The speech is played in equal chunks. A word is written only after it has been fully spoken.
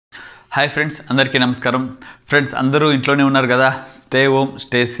Hi friends, అందరికీ నమస్కారం. Friends, అందరూ ఇంట్లోనే ఉన్నారు కదా, stay home,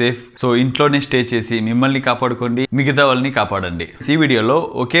 stay safe. So ఇంట్లోనే స్టే చేసి మిమ్మల్ని కాపాడుకోండి, మిగతా వాళ్ళని కాపాడండి. ఈ వీడియోలో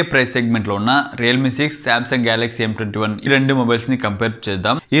ఒకే ప్రైస్ సెగ్మెంట్లో ఉన్న Realme 6, Samsung Galaxy M21 ఈ రెండు మొబైల్స్ని కంపేర్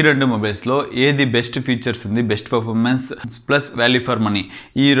చేద్దాం. ఈ రెండు మొబైల్స్లో ఏది బెస్ట్ ఫీచర్స్ ఉంది, best performance plus value for money,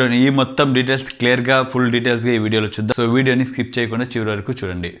 ఈ మొత్తం డీటెయిల్స్ క్లియర్గా ఫుల్ డీటెయిల్స్గా ఈ వీడియోలో చూద్దాం. సో వీడియోని స్కిప్ చేయకుండా చివరి వరకు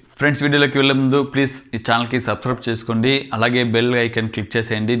చూడండి. ఫ్రెండ్స్, వీడియోలోకి వెళ్ళే ముందు ప్లీజ్ ఈ ఛానల్కి సబ్స్క్రైబ్ చేసుకోండి, అలాగే బెల్ ఐకాన్ క్లిక్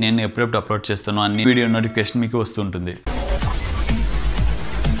చేసేయండి. నేను ఎప్పుడెప్పుడు అప్లోడ్ చేస్తానో అన్ని వీడియో నోటిఫికేషన్ మీకు వస్తుంటుంది.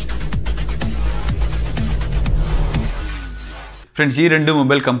 ఫ్రెండ్స్, ఈ రెండు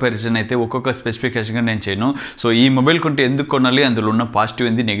మొబైల్ కంపారిజన్ అయితే ఒక్కొక్క స్పెసిఫికేషన్గా నేను చేయను. సో ఈ మొబైల్ కొంటే ఎందుకు కొనాలి, అందులో ఉన్న పాజిటివ్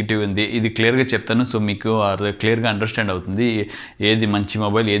ఏంది, నెగిటివ్ ఏంది, ఇది క్లియర్గా చెప్తాను. సో మీకు క్లియర్గా అండర్స్టాండ్ అవుతుంది ఏది మంచి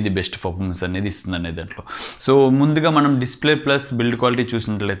మొబైల్, ఏది బెస్ట్ పర్ఫార్మెన్స్ అనేది ఇస్తుంది అనే దాంట్లో. సో ముందుగా మనం డిస్ప్లే ప్లస్ బిల్డ్ క్వాలిటీ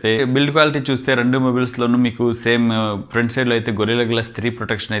చూసినట్లయితే, బిల్డ్ క్వాలిటీ చూస్తే రెండు మొబైల్స్లోనూ మీకు సేమ్ ఫ్రంట్ సైడ్లో అయితే గొరిల్లా గ్లాస్ 3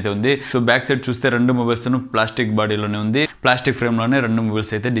 ప్రొటెక్షన్ అయితే ఉంది. సో బ్యాక్ సైడ్ చూస్తే రెండు మొబైల్స్లోనూ ప్లాస్టిక్ బాడీలోనే ఉంది, ప్లాస్టిక్ ఫ్రేమ్లోనే రెండు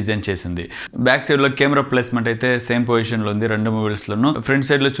మొబైల్స్ అయితే డిజైన్ చేసింది. బ్యాక్ సైడ్లో కెమెరా ప్లేస్మెంట్ అయితే సేమ్ పొజిషన్లో ఉంది రెండు మొబైల్స్లోను. ఫ్రంట్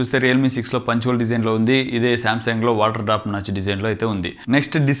సైడ్ లో చూస్తే Realme 6 లో పంచువల్ డిజైన్ లో ఉంది, ఇదే Samsung లో వాటర్ డ్రాప్ నాచ్ డిజైన్ లో అయితే ఉంది.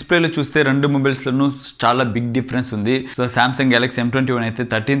 నెక్స్ట్ డిస్ప్లేలో చూస్తే రెండు మొబైల్స్ లోనూ చాలా బిగ్ డిఫరెన్స్ ఉంది. సో Samsung Galaxy M21 అయితే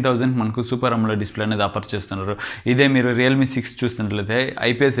 13,000 మనకు సూపర్ AMOLED డిస్ప్లే అనేది ఆఫర్ చేస్తున్నారు. ఇదే మీరు Realme 6 చూసినట్లయితే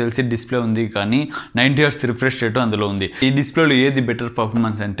IPS LCD డిస్ప్లే ఉంది, కానీ 90 Hz రిఫ్రెష్ రేట్ అందులో ఉంది. ఈ డిస్ప్లేలో ఏది బెటర్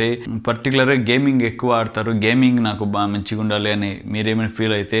పర్ఫార్మెన్స్ అంటే, పర్టికులర్గా గేమింగ్ ఎక్కువ ఆడతారు, గేమింగ్ నాకు బాగా మంచిగా ఉండాలి అని మీరేమైనా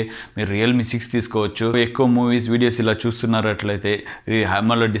ఫీల్ అయితే మీరు Realme 6 తీసుకోవచ్చు. ఎక్కువ మూవీస్, వీడియోస్ ఇలా చూస్తున్నారు అట్లయితే ఈ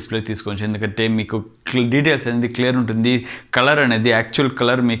AMOLED డిస్ప్లే తీసుకోవచ్చు, ఎందుకంటే మీకు డీటెయిల్స్ అనేది క్లియర్ ఉంటుంది. కలర్ అనేది యాక్చువల్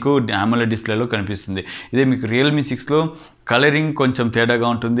కలర్ మీకు AMOLED డిస్ప్లేలో కనిపిస్తుంది. ఇదే మీకు Realme 6లో కలరింగ్ కొంచెం తేడాగా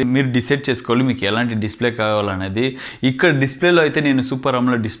ఉంటుంది. మీరు డిసైడ్ చేసుకోవాలి మీకు ఎలాంటి డిస్ప్లే కావాలనేది. ఇక్కడ డిస్ప్లేలో అయితే నేను సూపర్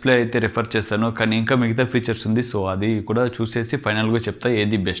AMOLED డిస్ప్లే అయితే రిఫర్ చేస్తాను, కానీ ఇంకా మిగతా ఫీచర్స్ ఉంది. సో అది కూడా చూసేసి ఫైనల్గా చెప్తా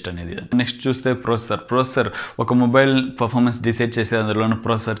ఏది బెస్ట్ అనేది. నెక్స్ట్ చూస్తే ప్రాసెసర్ ఒక మొబైల్ పర్ఫార్మెన్స్ డిసైడ్ చేసే అందులోనూ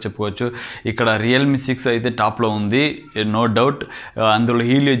ప్రాసెసర్ చెప్పుకోవచ్చు. ఇక్కడ Realme 6 అయితే టాప్లో ఉంది, నో డౌట్. అందులో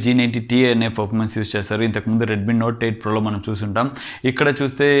Helio G90T అనే పర్ఫార్మెన్స్ యూస్ చేస్తారు. ఇంతకుముందు Redmi Note 8 Proలో మనం చూసుంటాం. ఇక్కడ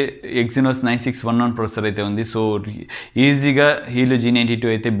చూస్తే Exynos 9611 ప్రాసెసర్ అయితే ఉంది. సో ఈజీగా Helio G92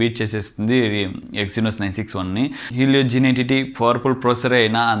 అయితే బీట్ చేసేస్తుంది Exynos 961ని. Helio G90T powerful processor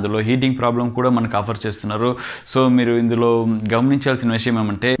అయినా అందులో హీటింగ్ ప్రాబ్లం కూడా మనకు ఆఫర్ చేస్తున్నారు. సో మీరు ఇందులో గమనించాల్సిన విషయం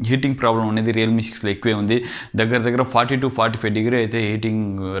ఏమంటే, హీటింగ్ ప్రాబ్లం అనేది Realme 6లో ఎక్కువే ఉంది. దగ్గర 40 to 45 డిగ్రీ అయితే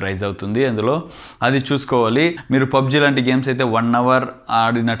హీటింగ్ రైజ్ అవుతుంది అందులో, అది చూసుకోవాలి. మీరు PUBG లాంటి గేమ్స్ అయితే 1 అవర్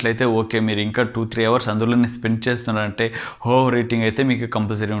ఆడినట్లయితే ఓకే, మీరు ఇంకా 2-3 అవర్స్ అందులోనే స్పెండ్ చేస్తున్నారంటే రేటింగ్ అయితే మీకు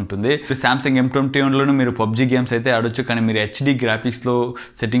కంపల్సరీ ఉంటుంది. Samsung M21లోనూ మీరు PUBG గేమ్స్ అయితే ఆడొచ్చు, కానీ మీరు HD గ్రాఫిక్స్లో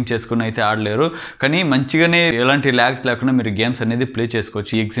సెట్టింగ్ చేసుకుని అయితే ఆడలేరు. కానీ మంచిగానే ఎలాంటి ల్యాగ్స్ లేకుండా మీరు గేమ్స్ అనేది ప్లే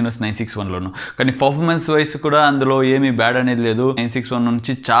చేసుకోవచ్చు Exynos 961లోను. కానీ పర్ఫార్మెన్స్ వైస్ కూడా అందులో ఏమీ బ్యాడ్ అనేది లేదు. 961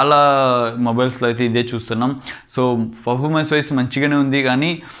 నుంచి చాలా మొబైల్స్లో అయితే ఇదే చూస్తున్నాం. సో పర్ఫార్మెన్స్ వైస్ మంచిగానే ఉంది,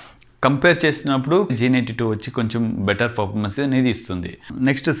 కానీ కంపేర్ చేసినప్పుడు G92 వచ్చి కొంచెం బెటర్ పర్ఫార్మెన్స్ అనేది ఇస్తుంది.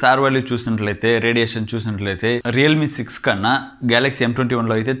 నెక్స్ట్ సార్ వాల్యూ చూసినట్లయితే, రేడియేషన్ చూసినట్లయితే Realme 6 కన్నా Galaxy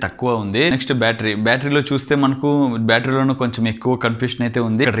M21లో అయితే తక్కువ ఉంది. నెక్స్ట్ బ్యాటరీలో చూస్తే మనకు బ్యాటరీలోనూ కొంచెం ఎక్కువ కన్ఫ్యూషన్ అయితే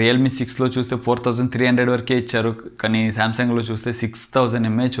ఉంది. Realme 6లో చూస్తే 4300 వరకే ఇచ్చారు, కానీ Samsungలో చూస్తే 6000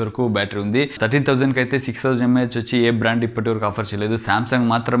 mAh వరకు బ్యాటరీ ఉంది. 13,000కి అయితే 6000 mAh వచ్చి ఏ బ్రాండ్ ఇప్పటి వరకు ఆఫర్ చేయలేదు. Samsung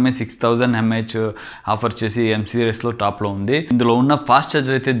మాత్రమే 6000 mAh ఆఫర్ చేసి M సిరీస్లో టాప్లో ఉంది. ఇందులో ఉన్న ఫాస్ట్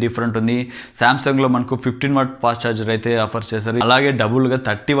ఛార్జర్ అయితే డిఫరెంట్ ఉంది. Samsung లో మనకు 15 వాట్ ఫాస్ట్ ఛార్జర్ అయితే ఆఫర్ చేశారు, అలాగే డబుల్గా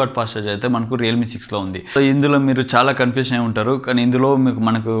 30 వాట్ ఫాస్ట్ ఛార్జర్ అయితే మనకు Realme 6లో ఉంది. సో ఇందులో మీరు చాలా కన్ఫ్యూజన్ అయి ఉంటారు, కానీ ఇందులో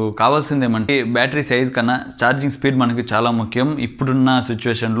మనకు కావాల్సింది ఏమంటే బ్యాటరీ సైజ్ కన్నా ఛార్జింగ్ స్పీడ్ మనకి చాలా ముఖ్యం ఇప్పుడున్న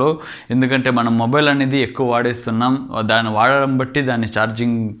సిచ్యువేషన్లో. ఎందుకంటే మనం మొబైల్ అనేది ఎక్కువ వాడేస్తున్నాం, దాన్ని వాడడం బట్టి దాని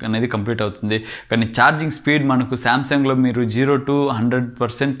ఛార్జింగ్ అనేది కంప్లీట్ అవుతుంది. కానీ ఛార్జింగ్ స్పీడ్ మనకు Samsungలో మీరు 0 to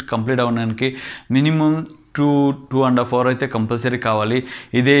 100% కంప్లీట్ అవ్వడానికి మినిమం 2.5 hours అయితే కంపల్సరీ కావాలి.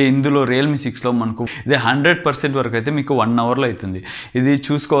 ఇదే ఇందులో Realme 6లో మనకు ఇదే 100% వరకు అయితే మీకు 1 hourలో అవుతుంది. ఇది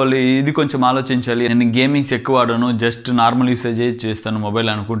చూసుకోవాలి, ఇది కొంచెం ఆలోచించాలి. నేను గేమింగ్స్ ఎక్కువ ఆడను, జస్ట్ నార్మల్ యూసేజ్ చేస్తాను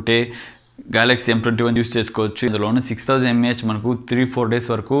మొబైల్ అనుకుంటే Galaxy M21 యూస్ చేసుకోవచ్చు. ఇందులోనే 6000 mAh మనకు 3-4 days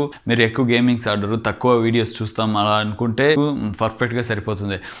వరకు మీరు ఎక్కువ గేమింగ్స్ ఆడరు, తక్కువ వీడియోస్ చూస్తాం అలా అనుకుంటే పర్ఫెక్ట్గా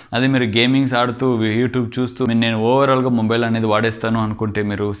సరిపోతుంది. అదే మీరు గేమింగ్స్ ఆడుతూ యూట్యూబ్ చూస్తూ నేను ఓవరాల్గా మొబైల్ అనేది వాడేస్తాను అనుకుంటే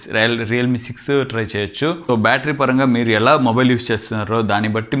మీరు Realme 6 ట్రై చేయొచ్చు. సో బ్యాటరీ పరంగా మీరు ఎలా మొబైల్ యూస్ చేస్తున్నారో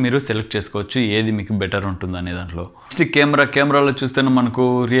దాన్ని బట్టి మీరు సెలెక్ట్ చేసుకోవచ్చు ఏది మీకు బెటర్ ఉంటుంది అనే దాంట్లో. నెక్స్ట్ కెమెరాలో చూస్తే మనకు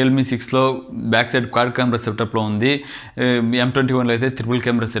Realme 6లో back side quad camera సెటప్లో ఉంది, M21లో అయితే ట్రిపుల్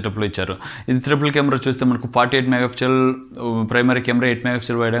కెమెరా సెటప్లో ఇచ్చారు. ఇది ట్రిపుల్ కెమెరా చూస్తే మనకు 48 megapixel primary camera, 8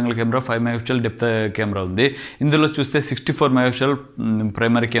 megapixel wide angle camera, 5 megapixel depth camera ఉంది. ఇందులో చూస్తే 64 మెగాపిక్సెల్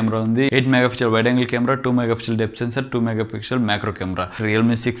ప్రైమరీ కెమెరా ఉంది, 8 megapixel wide angle camera, 2 megapixel depth sensor, 2 megapixel macro camera.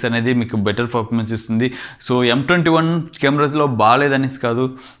 Realme 6 అనేది మీకు బెటర్ పర్ఫార్మెన్స్ ఇస్తుంది. సో M21 కెమెరాస్లో బాగాలేదనేసి కాదు,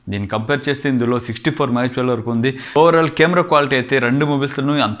 దీన్ని కంపేర్ చేస్తే ఇందులో 64 మెగాపిక్సెల్ వరకు ఉంది. ఓవరాల్ కెమెరా క్వాలిటీ అయితే రెండు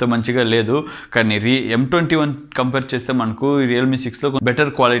మొబైల్స్లోనూ అంత మంచిగా లేదు, కానీ M21 కంపేర్ చేస్తే మనకు Realme 6లో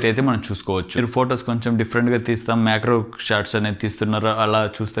బెటర్ క్వాలిటీ అయితే మనం చూసుకోవచ్చు. మీరు ఫొటోస్ కొంచెం డిఫరెంట్గా తీస్తాం, మ్యాక్రో షాట్స్ అనేది తీస్తున్నారు, అలా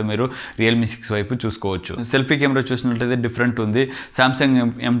చూస్తే మీరు Realme 6 వైపు చూసుకోవచ్చు. సెల్ఫీ కెమెరా చూసినట్లయితే డిఫరెంట్ ఉంది. Samsung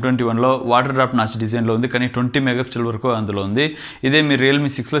M21లో వాటర్ డ్రాప్ నాచ్ డిజైన్లో ఉంది, కానీ 20 మెగాపిక్సెల్ వరకు అందులో ఉంది. ఇదే మీ Realme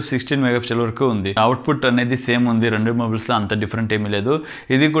 6లో 16 మెగాపిక్సెల్ వరకు ఉంది. అవుట్పుట్ అనేది సేమ్ ఉంది, రెండు మొబైల్స్లో అంత డిఫరెంట్ ఏమీ లేదు.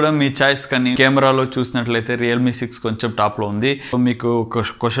 ఇది కూడా మీ చాయిస్, కానీ కెమెరాలో చూసినట్లయితే Realme 6 కొంచెం టాప్లో ఉంది. మీకు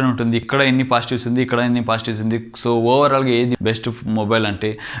క్వశ్చన్ ఉంటుంది, ఇక్కడ ఎన్ని పాజిటివ్స్ ఉంది, ఇక్కడ ఎన్ని పాజిటివ్స్ ఉంది. సో ఓవరాల్గా ఏది బెస్ట్ మొబైల్ అంటే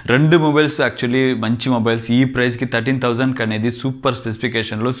రెండు మొబైల్స్ యాక్చువల్లీ మంచి మొబైల్స్. ఈ ప్రైస్కి 13,000 అనేది సూపర్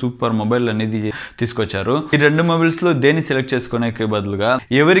స్పెసిఫికేషన్లో సూపర్ మొబైల్ అనేది తీసుకొచ్చారు. ఈ రెండు మొబైల్స్లో దేన్ని సెలెక్ట్ చేసుకునే బదులుగా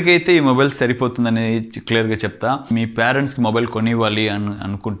ఎవరికైతే ఈ మొబైల్ సరిపోతుందని క్లియర్గా చెప్తా. మీ పేరెంట్స్కి మొబైల్ కొనివ్వాలి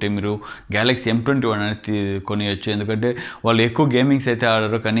అనుకుంటే మీరు Galaxy M21 అనేది కొనియచ్చు. ఎందుకంటే వాళ్ళు ఎక్కువ గేమింగ్స్ అయితే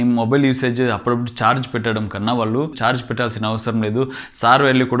ఆడరు, కానీ మొబైల్ యూసేజ్ అప్పుడప్పుడు ఛార్జ్ పెట్టడం కన్నా వాళ్ళు ఛార్జ్ పెట్టాల్సిన అవసరం లేదు. సార్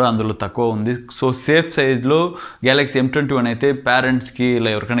వాల్యూ కూడా అందులో తక్కువ ఉంది. సో సేఫ్ సైజ్లో Galaxy M21 అయితే పేరెంట్స్కి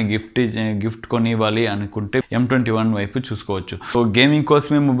ఇలా ఎవరికైనా గిఫ్ట్ కొనివ్వాలి అనుకుంటే M21 వైపు చూసుకోవచ్చు. సో గేమింగ్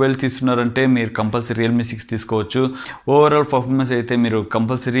కోసమే మొబైల్ తీసుకున్నారంటే మీరు కంపల్సరీ Realme 6 తీసుకోవచ్చు. ఓవరాల్ పర్ఫార్మెన్స్ అయితే మీరు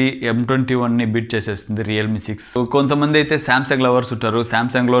కంపల్సరీ M21ని బీట్ చేసేస్తుంది Realme 6. సో కొంతమంది అయితే Samsung లవర్స్ ఉంటారు,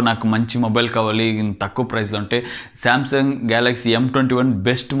 Samsungలో నాకు మంచి మొబైల్ కావాలి తక్కువ ప్రైస్లో ఉంటే Samsung Galaxy M21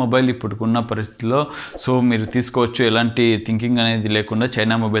 best mobile ఇప్పుడుకున్న పరిస్థితిలో. సో మీరు తీసుకోవచ్చు, ఎలాంటి థింకింగ్ అనేది లేకుండా.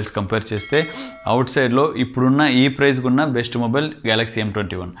 చైనా మొబైల్స్ కంపేర్ చేస్తే అవుట్ సైడ్లో ఇప్పుడున్న ఈ ప్రైస్కి ఉన్న best mobile Galaxy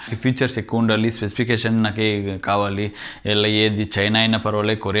M21. Features ఎక్కువ ఉండాలి, స్పెసిఫికేషన్ నాకే కావాలి, ఏది చైనా అయినా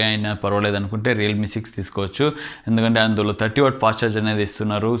పర్వాలేదు, కొరియా అయినా పర్వాలేదు అనుకుంటే Realme 6 తీసుకోవచ్చు. ఎందుకంటే అందులో 30W ఫాస్ట్ ఛార్జ్ అనేది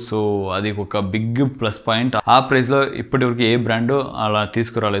ఇస్తున్నారు. సో అది ఒక బిగ్ ప్లస్ పాయింట్. ఆ ప్రైస్లో ఇప్పటివరకు ఏ బ్రాండ్ అలా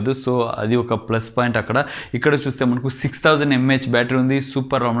తీసుకురాలేదు. సో అది ఒక ప్లస్ పాయింట్ అక్కడ. ఇక్కడ చూస్తే మనకు 6000 mAh బ్యాటరీ ఉంది,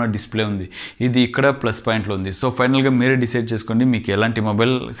 సూపర్ రామ్లో డిస్ప్లే ఉంది. ఇది ఇక్కడ ప్లస్ పాయింట్లో ఉంది. సో ఫైనల్గా మీరే డిసైడ్ చేసుకోండి మీకు ఎలాంటి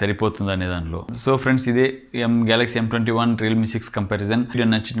మొబైల్ సరిపోతుంది అనే దానిలో. సో ఫ్రెండ్స్, ఇదే Galaxy M21 Realme 6 comparison. Video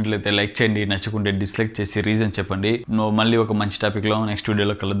నచ్చినట్లయితే లైక్ చేయండి, నచ్చకుంటే డిస్లైక్ చేసి రీజన్ చెప్పండి. మళ్ళీ ఒక మంచి టాపిక్లో నెక్స్ట్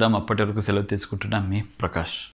వీడియోలో కలుద్దాం. అప్పటి వరకు సెలవు తీసుకుంటున్నా, మీ ప్రకాష్.